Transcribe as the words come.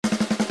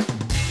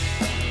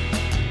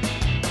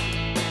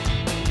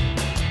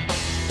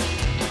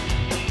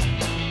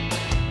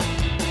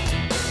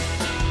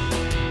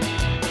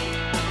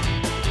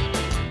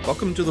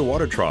Welcome to the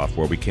Water Trough,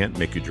 where we can't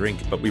make you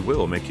drink, but we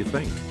will make you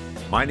think.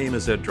 My name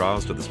is Ed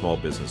Drozda, the Small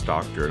Business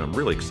Doctor, and I'm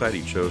really excited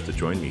you chose to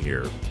join me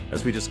here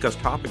as we discuss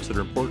topics that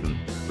are important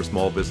for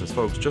small business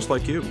folks just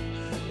like you.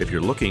 If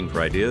you're looking for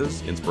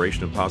ideas,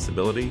 inspiration, and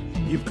possibility,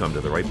 you've come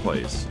to the right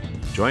place.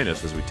 Join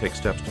us as we take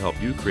steps to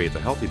help you create the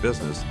healthy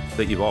business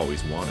that you've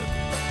always wanted.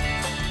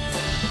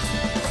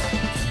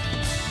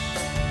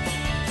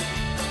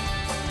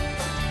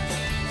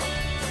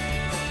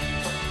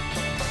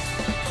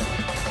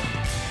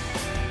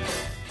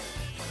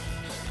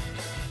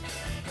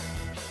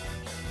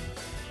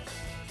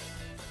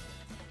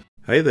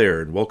 Hey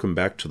there, and welcome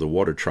back to the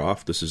Water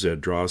Trough. This is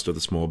Ed Drozda, the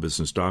Small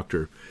Business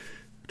Doctor.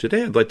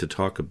 Today I'd like to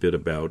talk a bit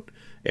about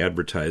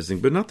advertising,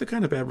 but not the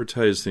kind of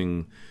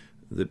advertising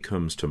that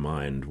comes to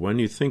mind when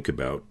you think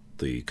about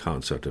the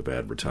concept of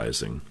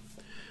advertising.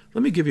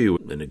 Let me give you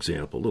an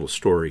example, a little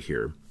story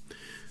here.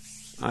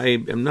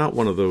 I am not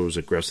one of those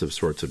aggressive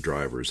sorts of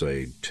drivers.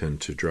 I tend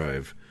to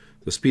drive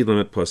the speed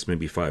limit plus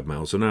maybe 5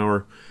 miles an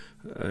hour.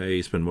 I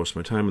spend most of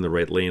my time in the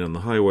right lane on the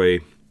highway,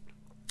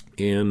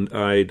 and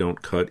I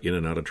don't cut in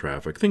and out of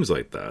traffic, things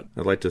like that.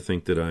 I'd like to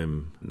think that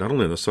I'm not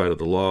only on the side of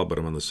the law, but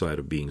I'm on the side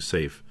of being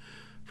safe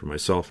for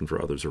myself and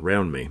for others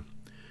around me.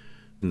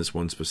 In this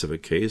one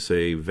specific case,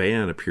 a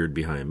van appeared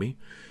behind me.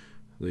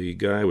 The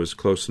guy was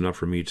close enough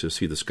for me to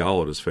see the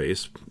scowl at his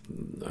face.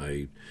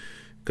 I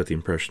got the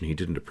impression he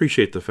didn't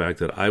appreciate the fact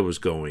that I was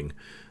going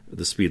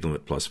the speed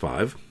limit plus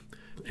 5.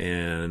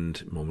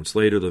 And moments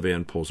later, the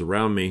van pulls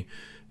around me,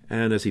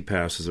 and as he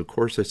passes, of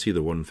course, I see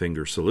the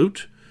one-finger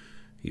salute.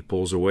 He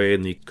pulls away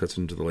and he cuts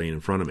into the lane in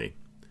front of me.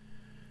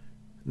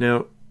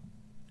 Now,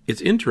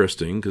 it's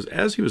interesting because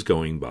as he was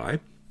going by,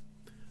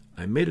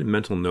 I made a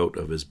mental note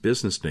of his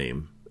business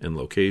name and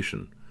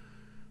location.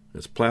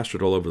 It's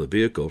plastered all over the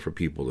vehicle for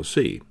people to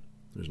see.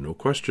 There's no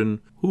question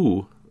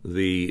who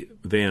the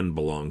van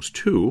belongs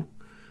to.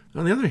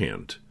 On the other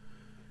hand,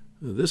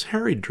 this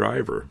harried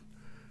driver,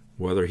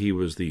 whether he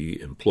was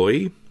the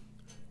employee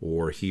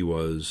or he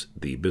was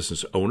the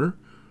business owner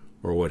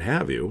or what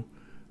have you,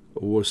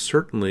 was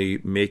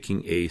certainly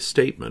making a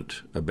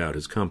statement about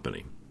his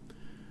company.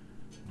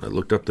 I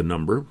looked up the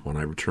number when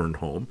I returned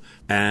home,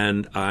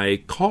 and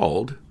I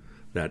called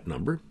that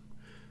number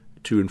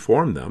to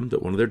inform them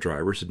that one of their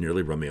drivers had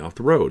nearly run me off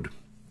the road.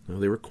 Now,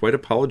 they were quite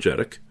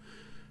apologetic,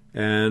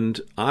 and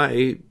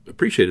I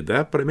appreciated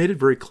that, but I made it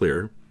very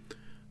clear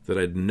that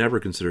I'd never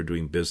considered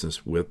doing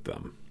business with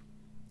them.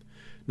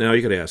 Now,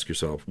 you got to ask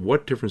yourself,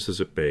 what difference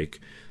does it make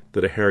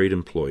that a harried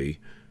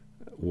employee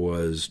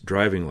was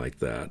driving like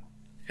that,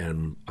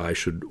 and I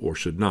should or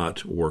should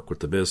not work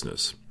with the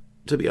business?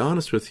 To be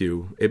honest with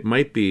you, it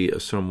might be a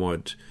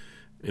somewhat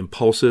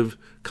impulsive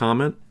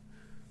comment,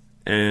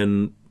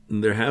 and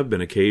there have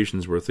been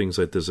occasions where things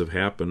like this have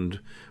happened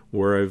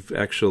where I've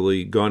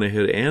actually gone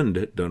ahead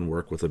and done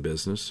work with a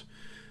business,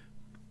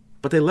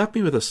 but they left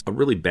me with a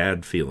really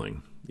bad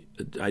feeling.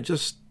 I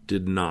just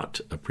did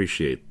not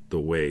appreciate the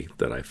way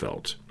that I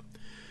felt.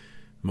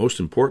 Most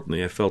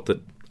importantly, I felt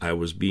that I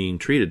was being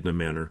treated in a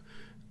manner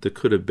that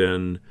could have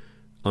been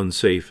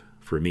unsafe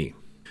for me.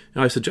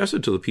 Now, I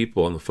suggested to the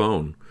people on the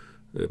phone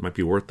that it might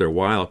be worth their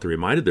while if they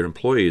reminded their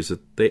employees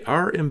that they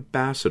are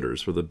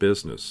ambassadors for the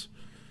business,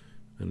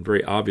 and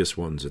very obvious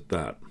ones at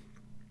that.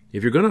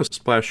 If you're going to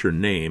splash your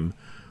name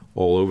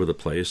all over the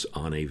place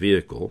on a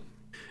vehicle,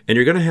 and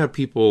you're going to have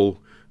people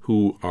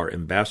who are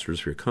ambassadors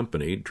for your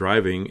company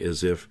driving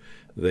as if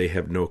they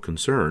have no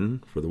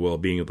concern for the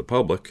well-being of the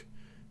public,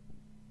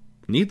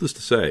 needless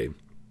to say,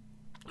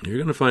 you're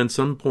going to find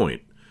some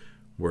point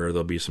where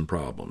there'll be some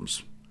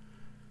problems.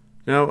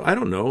 Now, I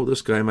don't know,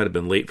 this guy might have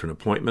been late for an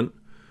appointment,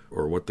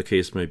 or what the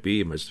case might be.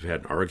 He must have had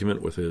an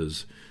argument with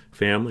his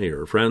family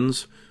or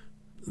friends.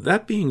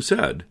 That being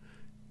said,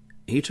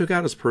 he took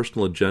out his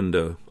personal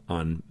agenda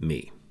on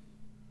me.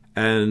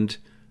 And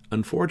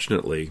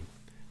unfortunately,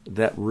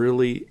 that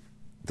really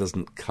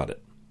doesn't cut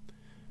it.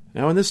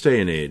 Now, in this day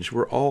and age,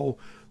 we're all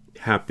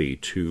happy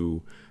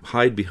to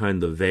hide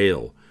behind the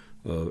veil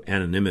of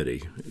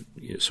anonymity.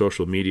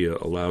 Social media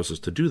allows us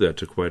to do that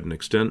to quite an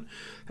extent,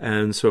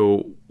 and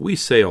so we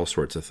say all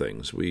sorts of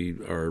things. We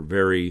are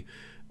very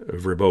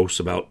verbose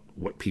about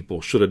what people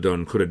should have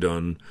done, could have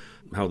done,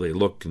 how they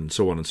look, and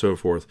so on and so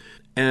forth.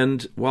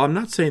 And while I'm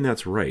not saying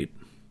that's right,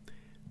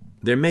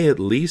 there may at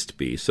least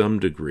be some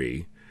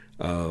degree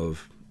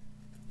of,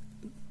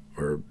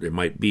 or there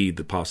might be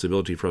the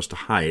possibility for us to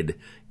hide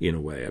in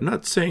a way. I'm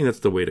not saying that's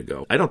the way to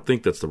go. I don't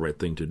think that's the right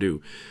thing to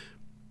do.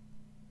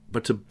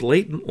 But to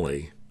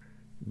blatantly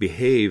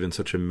behave in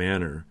such a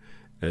manner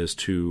as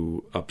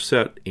to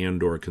upset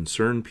and or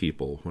concern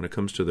people when it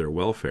comes to their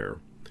welfare,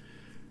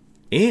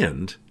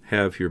 and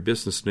have your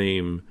business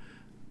name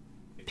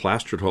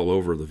plastered all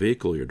over the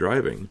vehicle you're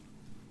driving,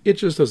 it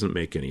just doesn't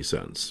make any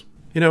sense.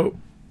 You know,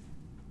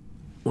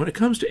 when it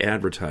comes to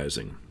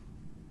advertising,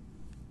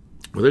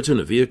 whether it's in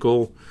a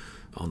vehicle,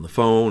 on the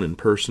phone, in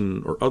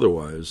person, or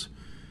otherwise,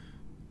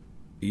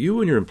 you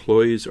and your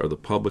employees are the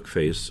public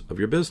face of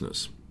your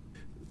business.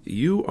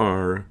 You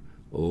are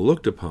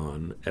looked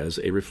upon as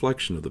a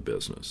reflection of the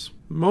business.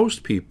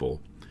 Most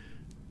people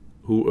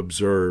who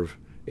observe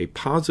a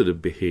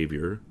positive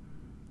behavior,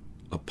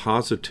 a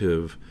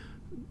positive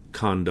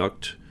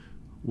conduct,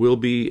 will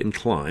be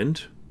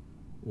inclined,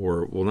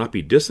 or will not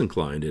be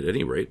disinclined at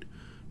any rate,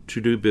 to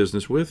do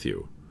business with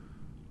you.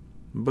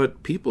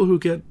 But people who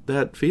get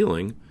that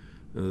feeling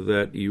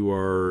that you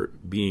are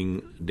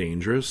being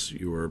dangerous,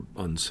 you are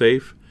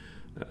unsafe,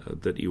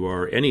 that you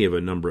are any of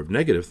a number of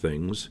negative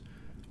things,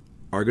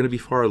 are going to be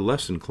far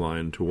less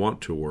inclined to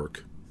want to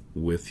work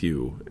with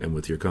you and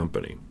with your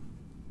company.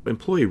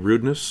 Employee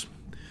rudeness,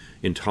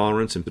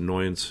 intolerance, and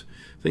annoyance,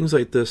 things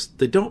like this,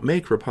 they don't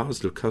make for a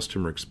positive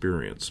customer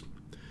experience.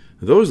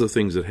 Those are the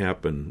things that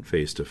happen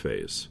face to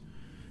face.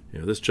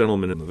 This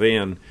gentleman in the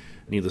van,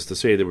 needless to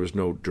say, there was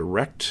no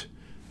direct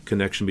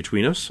connection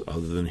between us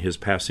other than his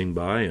passing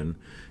by and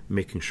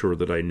making sure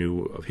that I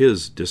knew of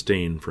his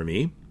disdain for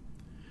me.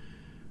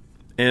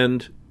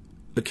 And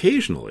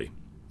occasionally,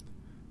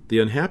 the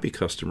unhappy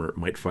customer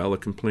might file a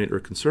complaint or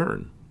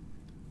concern.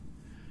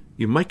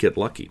 You might get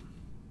lucky.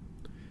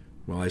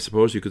 Well, I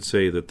suppose you could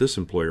say that this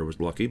employer was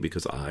lucky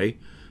because I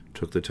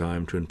took the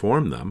time to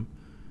inform them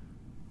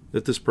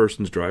that this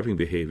person's driving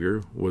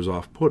behavior was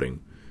off-putting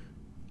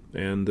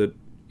and that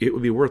it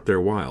would be worth their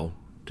while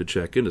to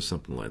check into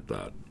something like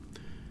that.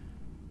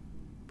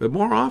 But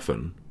more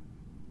often,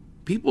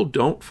 people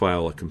don't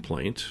file a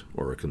complaint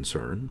or a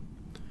concern.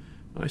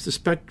 I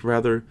suspect,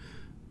 rather,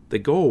 they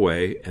go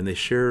away and they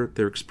share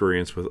their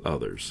experience with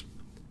others,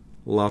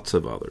 lots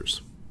of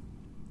others.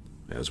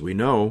 As we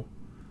know,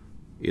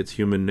 it's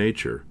human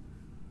nature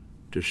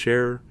to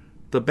share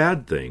the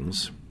bad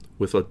things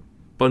with a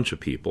bunch of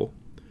people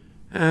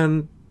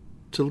and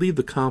to leave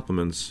the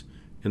compliments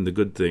and the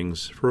good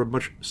things for a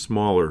much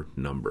smaller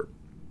number.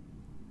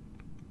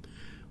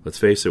 Let's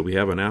face it, we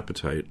have an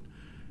appetite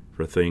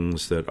for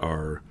things that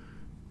are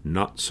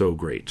not so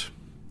great.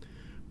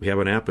 We have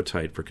an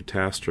appetite for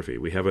catastrophe.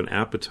 We have an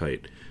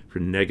appetite for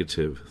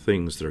negative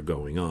things that are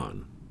going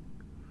on.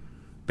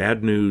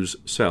 Bad news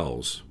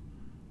sells.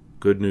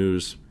 Good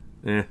news,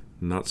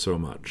 not so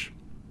much.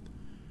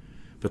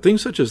 But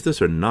things such as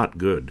this are not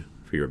good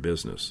for your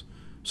business.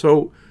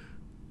 So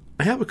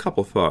I have a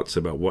couple thoughts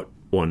about what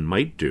one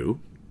might do.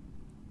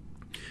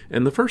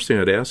 And the first thing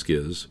I'd ask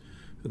is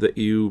that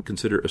you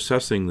consider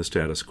assessing the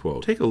status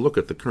quo. Take a look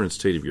at the current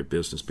state of your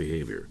business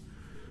behavior.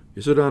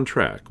 Is it on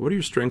track? What are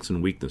your strengths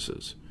and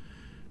weaknesses?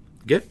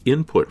 Get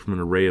input from an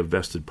array of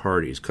vested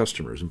parties,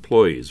 customers,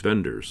 employees,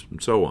 vendors,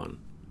 and so on.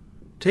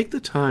 Take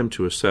the time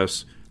to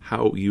assess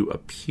how you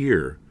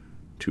appear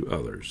to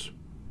others.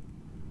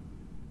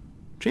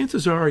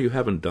 Chances are you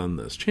haven't done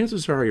this.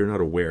 Chances are you're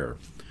not aware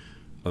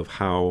of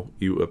how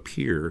you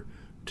appear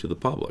to the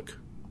public.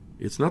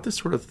 It's not the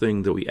sort of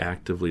thing that we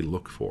actively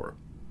look for.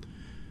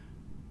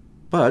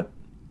 But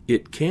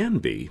it can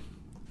be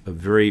a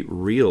very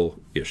real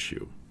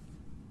issue.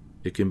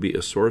 It can be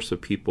a source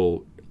of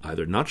people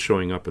either not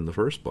showing up in the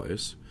first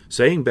place,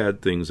 saying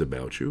bad things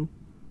about you,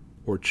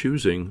 or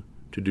choosing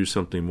to do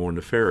something more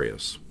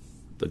nefarious.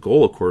 The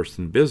goal, of course,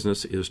 in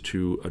business is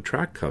to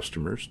attract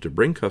customers, to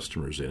bring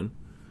customers in,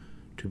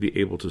 to be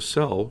able to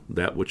sell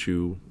that which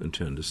you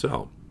intend to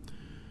sell.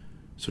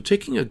 So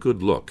taking a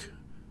good look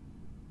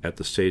at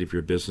the state of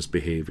your business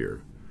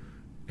behavior,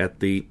 at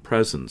the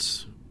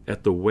presence,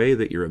 at the way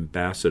that your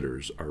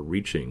ambassadors are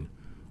reaching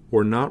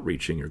or not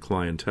reaching your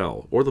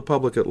clientele or the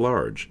public at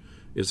large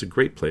is a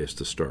great place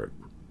to start.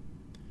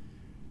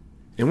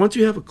 And once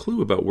you have a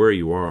clue about where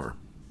you are,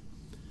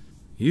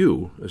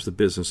 you, as the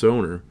business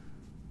owner,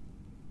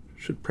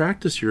 should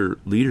practice your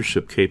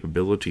leadership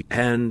capability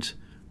and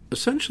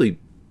essentially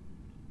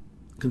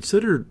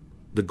consider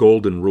the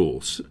golden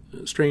rules.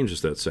 Strange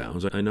as that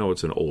sounds, I know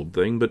it's an old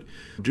thing, but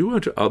do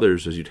unto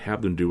others as you'd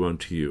have them do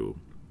unto you.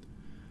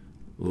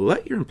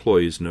 Let your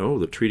employees know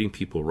that treating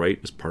people right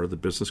is part of the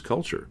business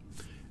culture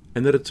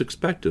and that it's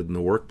expected in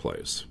the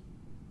workplace.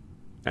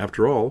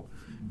 After all,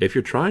 if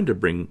you're trying to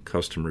bring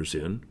customers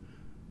in,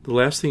 the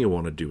last thing you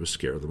want to do is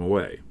scare them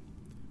away.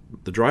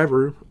 The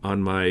driver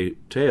on my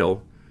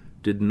tail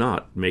did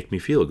not make me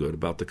feel good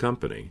about the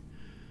company.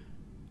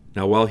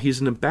 Now, while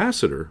he's an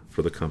ambassador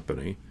for the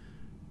company,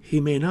 he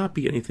may not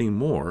be anything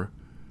more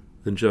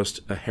than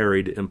just a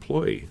harried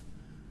employee.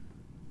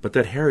 But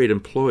that harried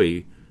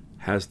employee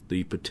has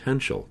the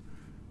potential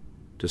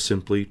to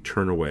simply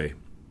turn away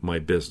my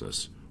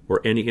business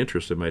or any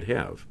interest I might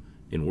have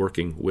in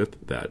working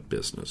with that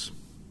business.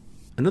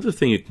 Another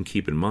thing you can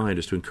keep in mind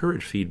is to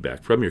encourage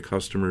feedback from your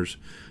customers,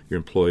 your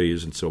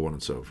employees, and so on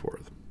and so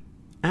forth.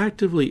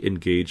 Actively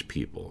engage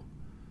people.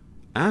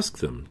 Ask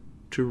them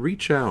to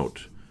reach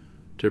out,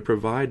 to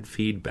provide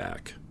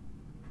feedback,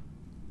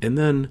 and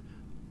then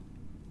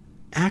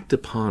act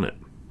upon it.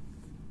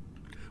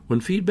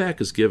 When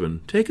feedback is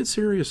given, take it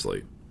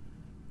seriously.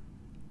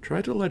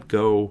 Try to let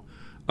go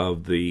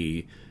of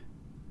the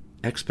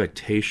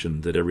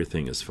expectation that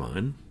everything is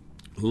fine.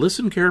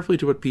 Listen carefully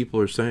to what people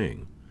are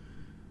saying.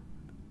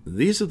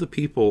 These are the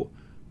people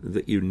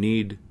that you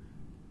need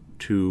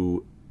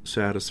to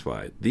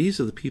satisfy. These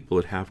are the people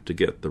that have to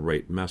get the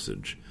right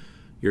message.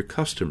 Your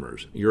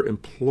customers, your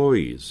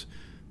employees,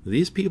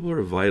 these people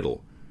are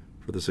vital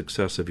for the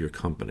success of your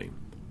company.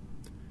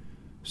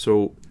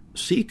 So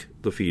seek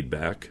the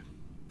feedback,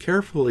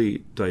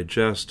 carefully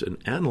digest and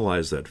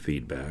analyze that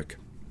feedback,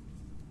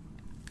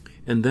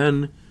 and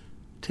then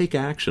take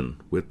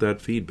action with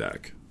that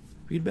feedback.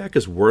 Feedback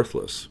is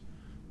worthless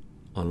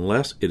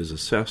unless it is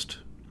assessed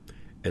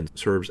and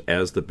serves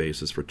as the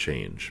basis for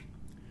change.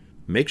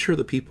 Make sure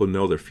that people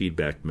know their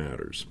feedback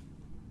matters.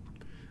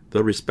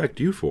 They'll respect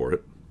you for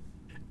it,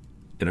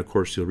 and of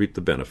course you'll reap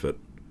the benefit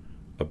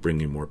of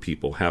bringing more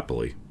people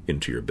happily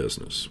into your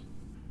business.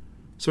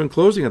 So in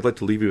closing, I'd like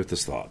to leave you with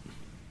this thought.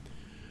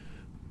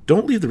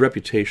 Don't leave the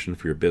reputation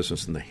for your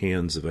business in the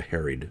hands of a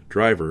harried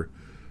driver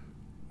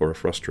or a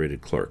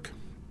frustrated clerk.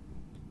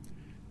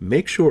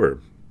 Make sure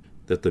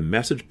that the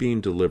message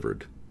being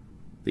delivered,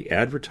 the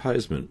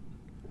advertisement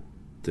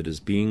that is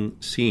being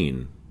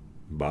seen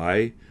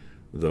by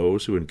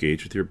those who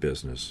engage with your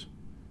business,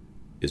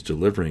 is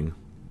delivering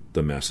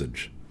the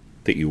message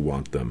that you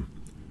want them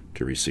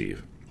to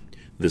receive.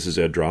 This is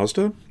Ed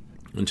Drozda.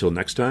 Until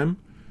next time,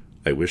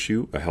 I wish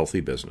you a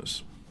healthy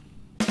business.